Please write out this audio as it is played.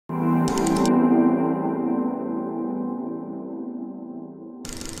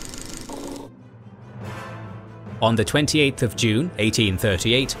On the 28th of June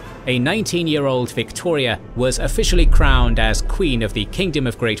 1838, a 19-year-old Victoria was officially crowned as Queen of the Kingdom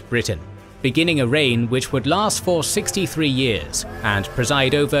of Great Britain, beginning a reign which would last for 63 years and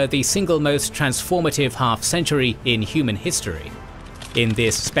preside over the single most transformative half-century in human history. In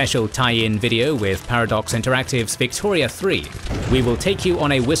this special tie-in video with Paradox Interactive's Victoria 3, we will take you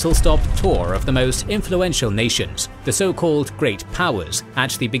on a whistle-stop tour of the most influential nations, the so-called Great Powers,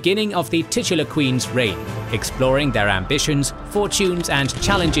 at the beginning of the titular Queen's reign, exploring their ambitions, fortunes and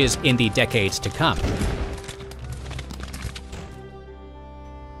challenges in the decades to come.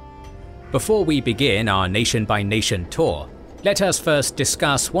 Before we begin our nation-by-nation tour, let us first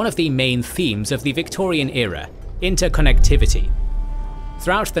discuss one of the main themes of the Victorian era: interconnectivity.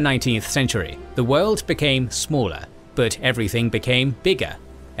 Throughout the 19th century, the world became smaller, but everything became bigger.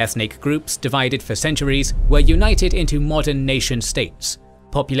 Ethnic groups divided for centuries were united into modern nation-states,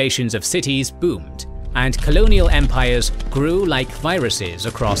 populations of cities boomed, and colonial empires grew like viruses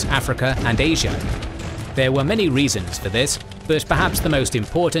across Africa and Asia. There were many reasons for this, but perhaps the most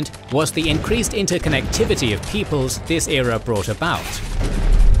important was the increased interconnectivity of peoples this era brought about.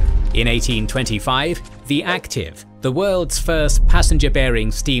 In 1825, the Active, the world's first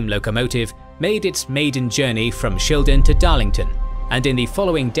passenger-bearing steam locomotive, made its maiden journey from Shildon to Darlington, and in the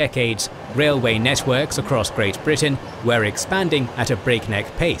following decades, railway networks across Great Britain were expanding at a breakneck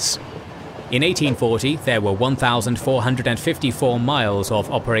pace. In 1840, there were 1,454 miles of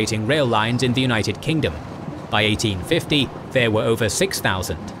operating rail lines in the United Kingdom. By 1850, there were over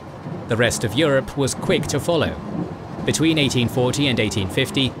 6,000. The rest of Europe was quick to follow. Between 1840 and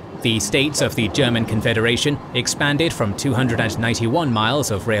 1850, the states of the German Confederation expanded from 291 miles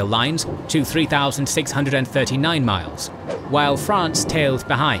of rail lines to 3,639 miles, while France tailed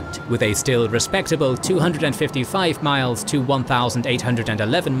behind with a still respectable 255 miles to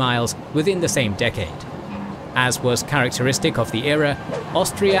 1,811 miles within the same decade. As was characteristic of the era,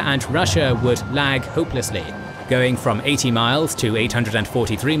 Austria and Russia would lag hopelessly, going from 80 miles to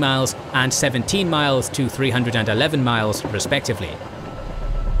 843 miles and 17 miles to 311 miles respectively.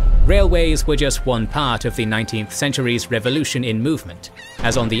 Railways were just one part of the 19th century's revolution in movement,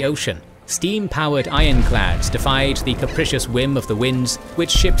 as on the ocean, steam-powered ironclads defied the capricious whim of the winds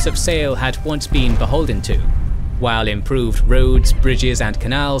which ships of sail had once been beholden to, while improved roads, bridges and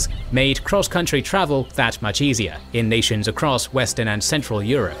canals made cross-country travel that much easier in nations across Western and Central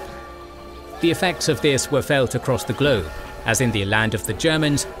Europe. The effects of this were felt across the globe, as in the land of the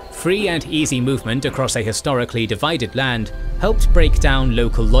Germans, free and easy movement across a historically divided land helped break down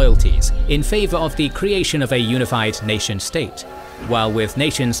local loyalties in favour of the creation of a unified nation-state, while with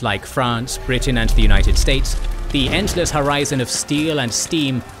nations like France, Britain and the United States, the endless horizon of steel and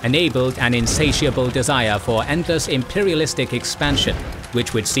steam enabled an insatiable desire for endless imperialistic expansion,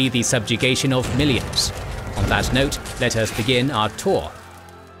 which would see the subjugation of millions. On that note, let us begin our tour.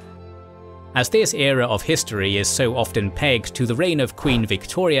 As this era of history is so often pegged to the reign of Queen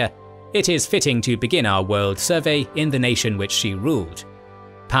Victoria, it is fitting to begin our world survey in the nation which she ruled.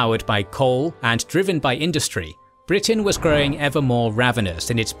 Powered by coal and driven by industry, Britain was growing ever more ravenous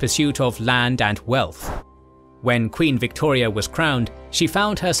in its pursuit of land and wealth. When Queen Victoria was crowned, she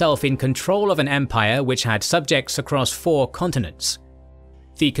found herself in control of an empire which had subjects across 4 continents.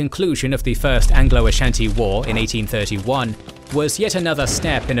 The conclusion of the First Anglo-Ashanti War in 1831 was yet another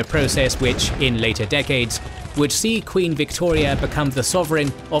step in a process which, in later decades, would see Queen Victoria become the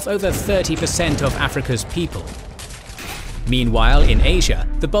sovereign of over 30% of Africa's people. Meanwhile, in Asia,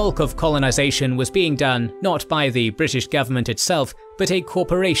 the bulk of colonization was being done not by the British government itself, but a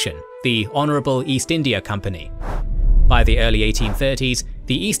corporation, the Honourable East India Company. By the early 1830s,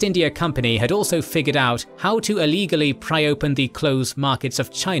 the East India Company had also figured out how to illegally pry open the closed markets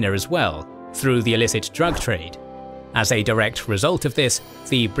of China as well, through the illicit drug trade. As a direct result of this,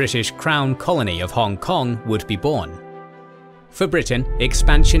 the British Crown Colony of Hong Kong would be born. For Britain,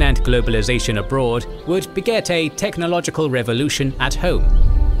 expansion and globalization abroad would beget a technological revolution at home.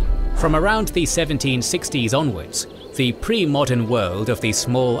 From around the 1760s onwards, the pre-modern world of the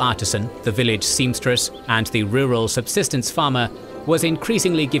small artisan, the village seamstress, and the rural subsistence farmer was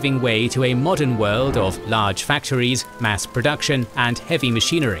increasingly giving way to a modern world of large factories, mass production, and heavy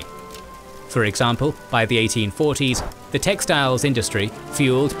machinery. For example, by the 1840s, the textiles industry,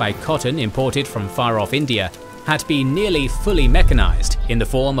 fueled by cotton imported from far-off India, had been nearly fully mechanized in the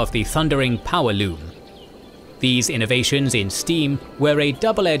form of the thundering power loom. These innovations in steam were a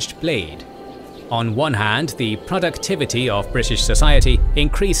double-edged blade. On one hand, the productivity of British society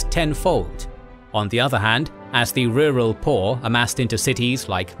increased tenfold. On the other hand, as the rural poor amassed into cities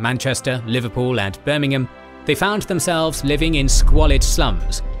like Manchester, Liverpool and Birmingham, they found themselves living in squalid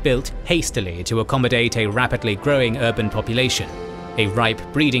slums built hastily to accommodate a rapidly growing urban population, a ripe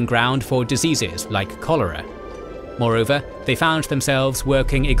breeding ground for diseases like cholera. Moreover, they found themselves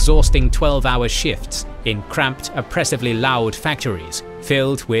working exhausting 12-hour shifts in cramped, oppressively loud factories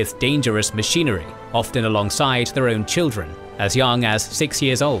filled with dangerous machinery, often alongside their own children, as young as 6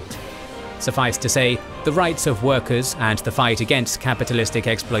 years old. Suffice to say, the rights of workers and the fight against capitalistic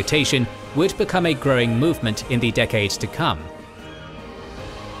exploitation would become a growing movement in the decades to come.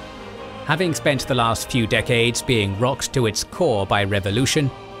 Having spent the last few decades being rocked to its core by revolution,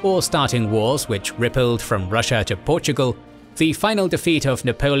 or starting wars which rippled from Russia to Portugal, the final defeat of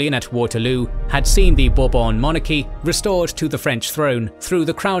Napoleon at Waterloo had seen the Bourbon monarchy restored to the French throne through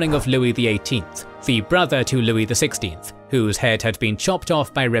the crowning of Louis XVIII, the brother to Louis XVI, whose head had been chopped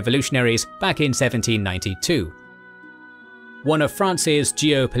off by revolutionaries back in 1792. One of France's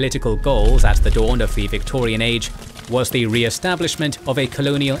geopolitical goals at the dawn of the Victorian Age was the re-establishment of a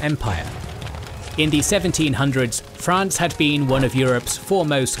colonial empire. In the 1700s, France had been one of Europe's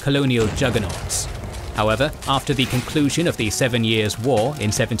foremost colonial juggernauts. However, after the conclusion of the 7 Years' War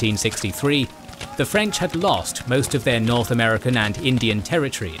in 1763, the French had lost most of their North American and Indian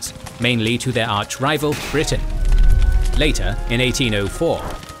territories, mainly to their arch-rival Britain. Later, in 1804,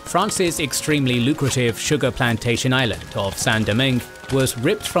 France's extremely lucrative sugar plantation island of Saint-Domingue was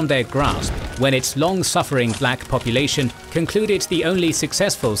ripped from their grasp when its long-suffering black population concluded the only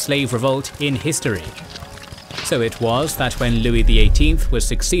successful slave revolt in history. So it was that when Louis XVIII was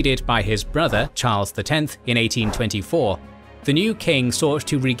succeeded by his brother Charles X in 1824, the new king sought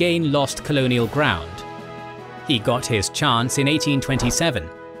to regain lost colonial ground. He got his chance in 1827,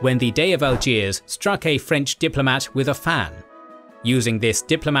 when the Dey of Algiers struck a French diplomat with a fan. Using this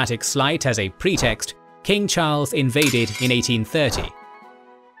diplomatic slight as a pretext, King Charles invaded in 1830.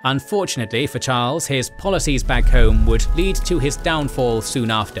 Unfortunately for Charles, his policies back home would lead to his downfall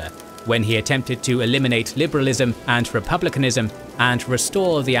soon after, when he attempted to eliminate liberalism and republicanism and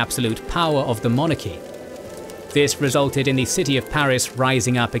restore the absolute power of the monarchy. This resulted in the city of Paris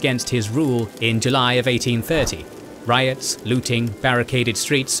rising up against his rule in July of 1830. Riots, looting, barricaded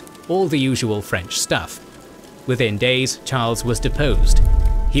streets, all the usual French stuff. Within days, Charles was deposed.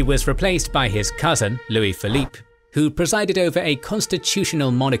 He was replaced by his cousin, Louis Philippe, who presided over a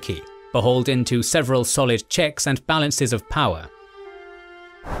constitutional monarchy, beholden to several solid checks and balances of power.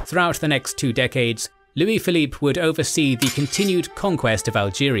 Throughout the next 2 decades, Louis Philippe would oversee the continued conquest of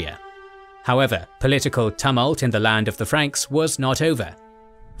Algeria. However, political tumult in the land of the Franks was not over.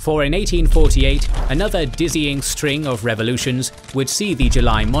 For in 1848, another dizzying string of revolutions would see the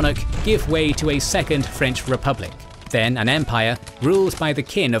July monarch give way to a second French republic, then an empire ruled by the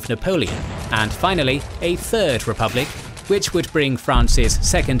kin of Napoleon, and finally a third republic, which would bring France's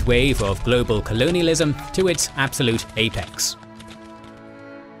second wave of global colonialism to its absolute apex.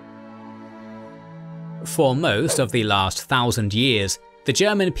 For most of the last 1,000 years, the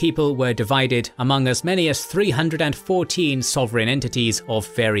German people were divided among as many as 314 sovereign entities of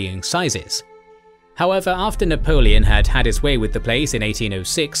varying sizes. However, after Napoleon had had his way with the place in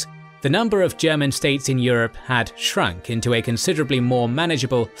 1806, the number of German states in Europe had shrunk into a considerably more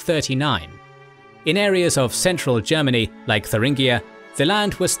manageable 39. In areas of central Germany, like Thuringia, the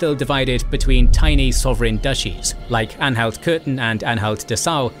land was still divided between tiny sovereign duchies, like Anhalt-Köthen and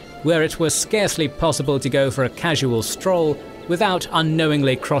Anhalt-Dessau, where it was scarcely possible to go for a casual stroll without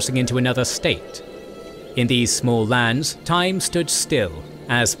unknowingly crossing into another state. In these small lands, time stood still,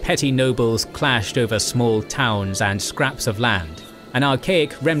 as petty nobles clashed over small towns and scraps of land, an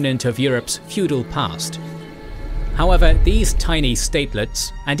archaic remnant of Europe's feudal past. However, these tiny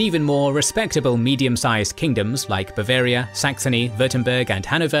statelets, and even more respectable medium-sized kingdoms like Bavaria, Saxony, Württemberg and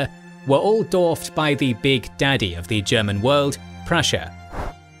Hanover, were all dwarfed by the big daddy of the German world, Prussia.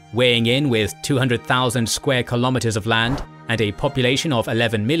 Weighing in with 200,000 square kilometers of land and a population of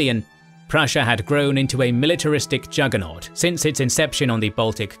 11 million, Prussia had grown into a militaristic juggernaut since its inception on the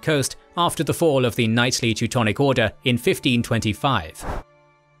Baltic coast after the fall of the knightly Teutonic Order in 1525.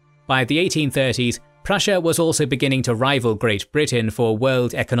 By the 1830s, Prussia was also beginning to rival Great Britain for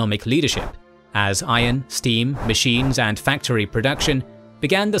world economic leadership, as iron, steam, machines and factory production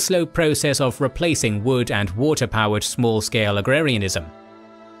began the slow process of replacing wood and water-powered small-scale agrarianism.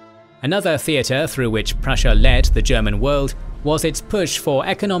 Another theatre through which Prussia led the German world was its push for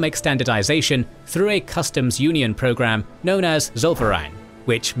economic standardization through a customs union program known as Zollverein,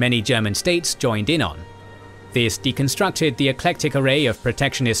 which many German states joined in on. This deconstructed the eclectic array of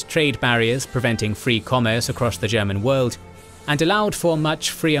protectionist trade barriers preventing free commerce across the German world, and allowed for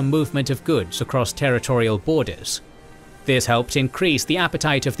much freer movement of goods across territorial borders. This helped increase the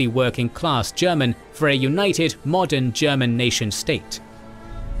appetite of the working-class German for a united, modern German nation-state.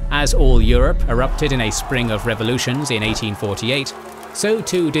 As all Europe erupted in a spring of revolutions in 1848, so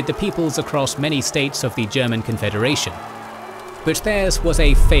too did the peoples across many states of the German Confederation. But theirs was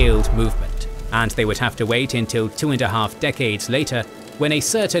a failed movement, and they would have to wait until 2.5 decades later when a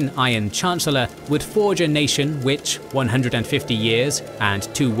certain Iron Chancellor would forge a nation which, 150 years and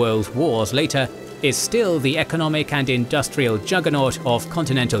 2 world wars later, is still the economic and industrial juggernaut of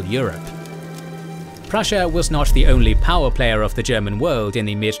continental Europe. Prussia was not the only power player of the German world in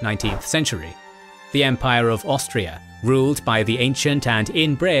the mid-19th century. The Empire of Austria, ruled by the ancient and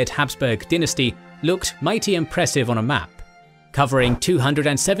inbred Habsburg dynasty, looked mighty impressive on a map. Covering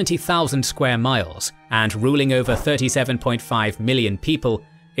 270,000 square miles and ruling over 37.5 million people,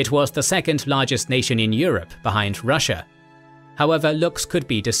 it was the second largest nation in Europe behind Russia. However, looks could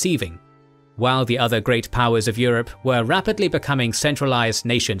be deceiving. While the other great powers of Europe were rapidly becoming centralized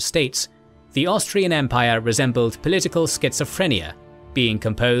nation-states, the Austrian Empire resembled political schizophrenia, being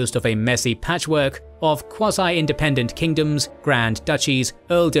composed of a messy patchwork of quasi-independent kingdoms, grand duchies,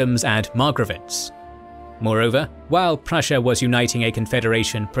 earldoms, and margravites. Moreover, while Prussia was uniting a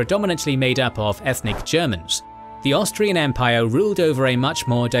confederation predominantly made up of ethnic Germans, the Austrian Empire ruled over a much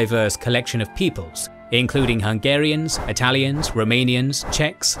more diverse collection of peoples, including Hungarians, Italians, Romanians,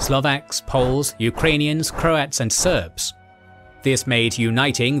 Czechs, Slovaks, Poles, Ukrainians, Croats, and Serbs. This made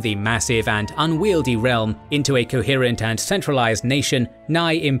uniting the massive and unwieldy realm into a coherent and centralized nation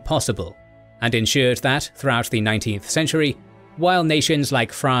nigh impossible, and ensured that, throughout the 19th century, while nations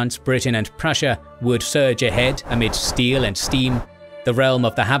like France, Britain, and Prussia would surge ahead amid steel and steam, the realm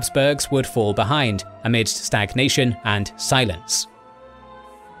of the Habsburgs would fall behind amidst stagnation and silence.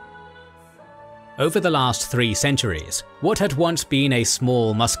 Over the last 3 centuries, what had once been a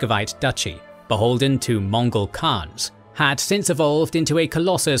small Muscovite duchy, beholden to Mongol Khans, had since evolved into a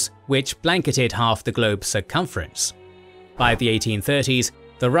colossus which blanketed half the globe's circumference. By the 1830s,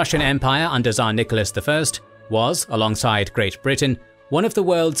 the Russian Empire under Tsar Nicholas I was, alongside Great Britain, one of the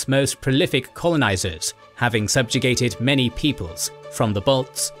world's most prolific colonizers, having subjugated many peoples, from the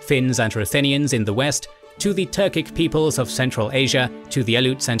Balts, Finns and Ruthenians in the west, to the Turkic peoples of Central Asia, to the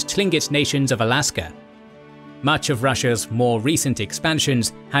Aleut and Tlingit nations of Alaska. Much of Russia's more recent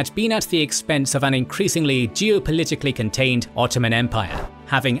expansions had been at the expense of an increasingly geopolitically contained Ottoman Empire,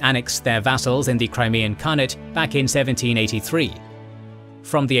 having annexed their vassals in the Crimean Khanate back in 1783.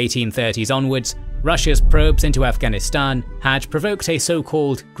 From the 1830s onwards, Russia's probes into Afghanistan had provoked a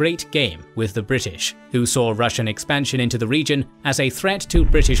so-called Great Game with the British, who saw Russian expansion into the region as a threat to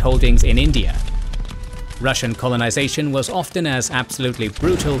British holdings in India. Russian colonization was often as absolutely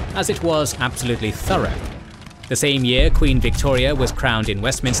brutal as it was absolutely thorough. The same year Queen Victoria was crowned in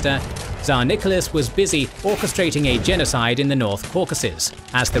Westminster, Tsar Nicholas was busy orchestrating a genocide in the North Caucasus,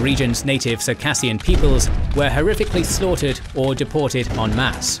 as the region's native Circassian peoples were horrifically slaughtered or deported en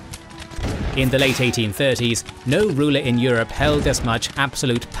masse. In the late 1830s, no ruler in Europe held as much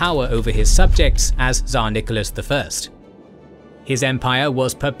absolute power over his subjects as Tsar Nicholas I. His empire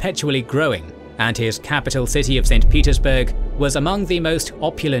was perpetually growing, and his capital city of St. Petersburg was among the most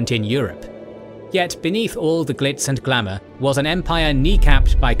opulent in Europe. Yet beneath all the glitz and glamour was an empire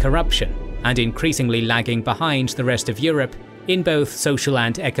kneecapped by corruption and increasingly lagging behind the rest of Europe in both social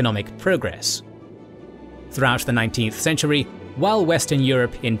and economic progress. Throughout the 19th century, while Western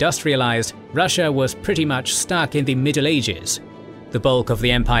Europe industrialized, Russia was pretty much stuck in the Middle Ages. The bulk of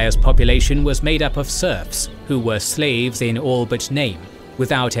the empire's population was made up of serfs, who were slaves in all but name,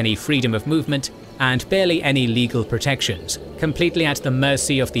 without any freedom of movement and barely any legal protections, completely at the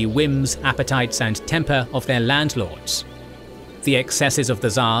mercy of the whims, appetites and temper of their landlords. The excesses of the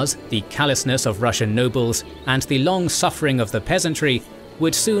Tsars, the callousness of Russian nobles, and the long suffering of the peasantry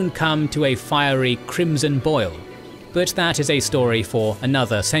would soon come to a fiery crimson boil, but that is a story for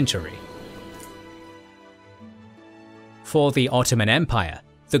another century. For the Ottoman Empire,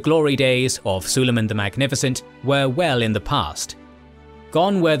 the glory days of Suleiman the Magnificent were well in the past.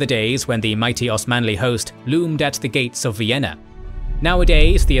 Gone were the days when the mighty Osmanli host loomed at the gates of Vienna.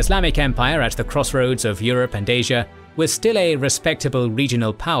 Nowadays, the Islamic Empire at the crossroads of Europe and Asia was still a respectable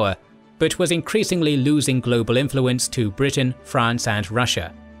regional power, but was increasingly losing global influence to Britain, France and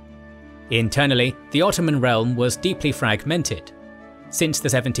Russia. Internally, the Ottoman realm was deeply fragmented. Since the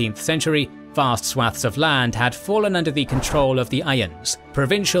 17th century, vast swaths of land had fallen under the control of the Ayans,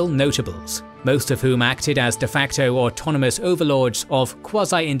 provincial notables, most of whom acted as de facto autonomous overlords of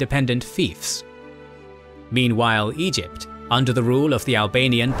quasi-independent fiefs. Meanwhile, Egypt, under the rule of the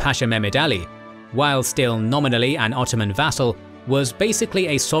Albanian Pasha Mehmed Ali, while still nominally an Ottoman vassal, was basically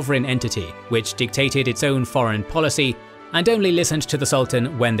a sovereign entity which dictated its own foreign policy and only listened to the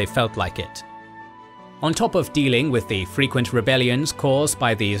Sultan when they felt like it. On top of dealing with the frequent rebellions caused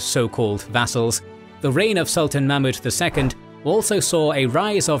by these so-called vassals, the reign of Sultan Mahmud II also saw a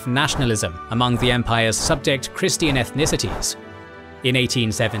rise of nationalism among the empire's subject Christian ethnicities. In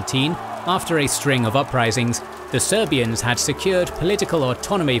 1817, after a string of uprisings, the Serbians had secured political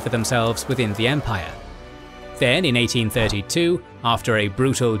autonomy for themselves within the empire. Then in 1832, after a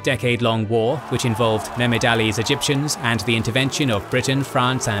brutal decade-long war which involved Mehmed Ali's Egyptians and the intervention of Britain,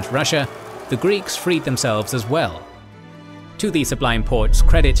 France and Russia, the Greeks freed themselves as well. To the Sublime Porte's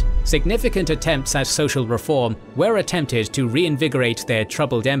credit, significant attempts at social reform were attempted to reinvigorate their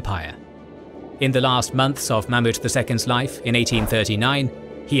troubled empire. In the last months of Mahmud II's life in 1839,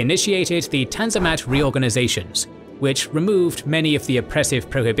 he initiated the Tanzimat reorganizations, which removed many of the oppressive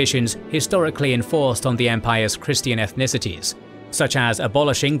prohibitions historically enforced on the empire's Christian ethnicities, such as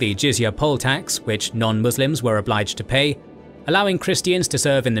abolishing the jizya poll tax, which non-Muslims were obliged to pay, allowing Christians to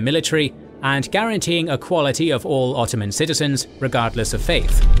serve in the military, and guaranteeing equality of all Ottoman citizens regardless of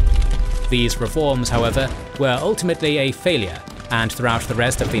faith. These reforms, however, were ultimately a failure, and throughout the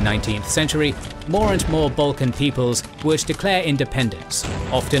rest of the 19th century, more and more Balkan peoples would declare independence,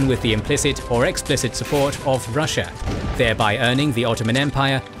 often with the implicit or explicit support of Russia, thereby earning the Ottoman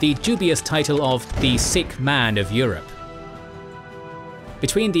Empire the dubious title of the sick man of Europe.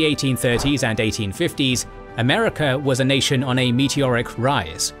 Between the 1830s and 1850s, America was a nation on a meteoric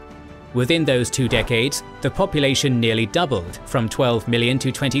rise. Within those 2 decades, the population nearly doubled from 12 million to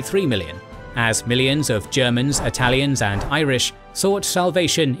 23 million, as millions of Germans, Italians and Irish sought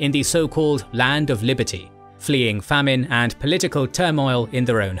salvation in the so-called Land of Liberty, fleeing famine and political turmoil in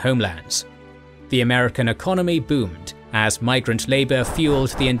their own homelands. The American economy boomed, as migrant labor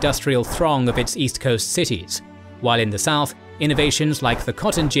fueled the industrial throng of its East Coast cities, while in the South, innovations like the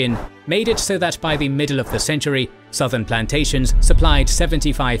cotton gin made it so that by the middle of the century, southern plantations supplied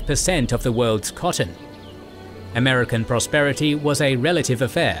 75% of the world's cotton. American prosperity was a relative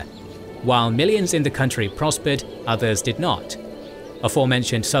affair. While millions in the country prospered, others did not.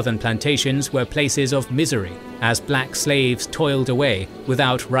 Aforementioned southern plantations were places of misery, as black slaves toiled away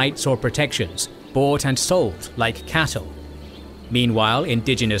without rights or protections, bought and sold like cattle. Meanwhile,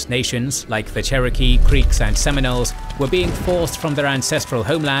 indigenous nations like the Cherokee, Creeks and Seminoles were being forced from their ancestral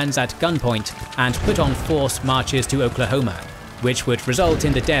homelands at gunpoint and put on forced marches to Oklahoma, which would result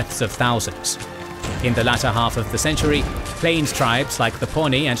in the deaths of thousands. In the latter half of the century, Plains tribes like the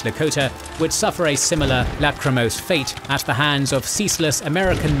Pawnee and Lakota would suffer a similar lachrymose fate at the hands of ceaseless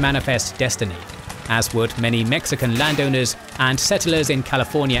American manifest destiny, as would many Mexican landowners and settlers in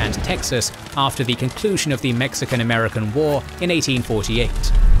California and Texas after the conclusion of the Mexican-American War in 1848.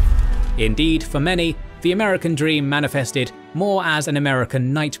 Indeed, for many, the American dream manifested more as an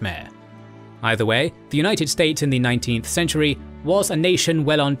American nightmare. Either way, the United States in the 19th century was a nation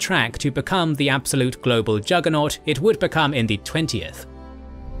well on track to become the absolute global juggernaut it would become in the 20th.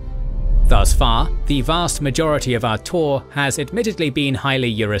 Thus far, the vast majority of our tour has admittedly been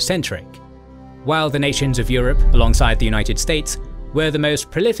highly Eurocentric. While the nations of Europe, alongside the United States, were the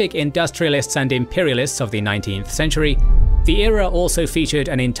most prolific industrialists and imperialists of the 19th century, the era also featured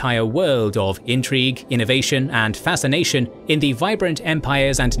an entire world of intrigue, innovation, and fascination in the vibrant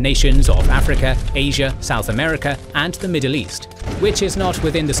empires and nations of Africa, Asia, South America, and the Middle East, which is not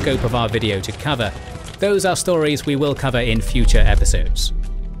within the scope of our video to cover. Those are stories we will cover in future episodes.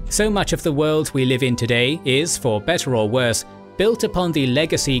 So much of the world we live in today is, for better or worse, built upon the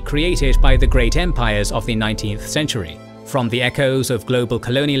legacy created by the great empires of the 19th century. From the echoes of global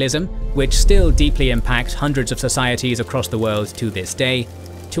colonialism, which still deeply impact hundreds of societies across the world to this day,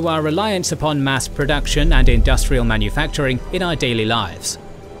 to our reliance upon mass production and industrial manufacturing in our daily lives.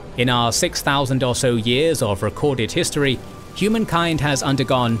 In our 6,000 or so years of recorded history, humankind has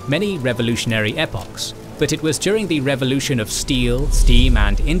undergone many revolutionary epochs, but it was during the revolution of steel, steam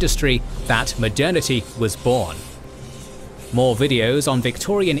and industry that modernity was born. More videos on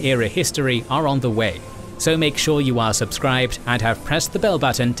Victorian-era history are on the way, so make sure you are subscribed and have pressed the bell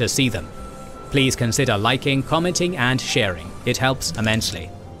button to see them. Please consider liking, commenting and sharing, it helps immensely.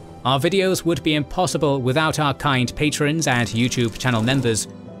 Our videos would be impossible without our kind patrons and YouTube channel members,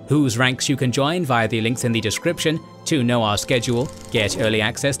 whose ranks you can join via the links in the description to know our schedule, get early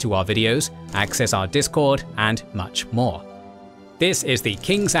access to our videos, access our Discord, and much more. This is the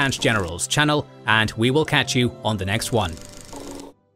Kings and Generals channel, and we will catch you on the next one.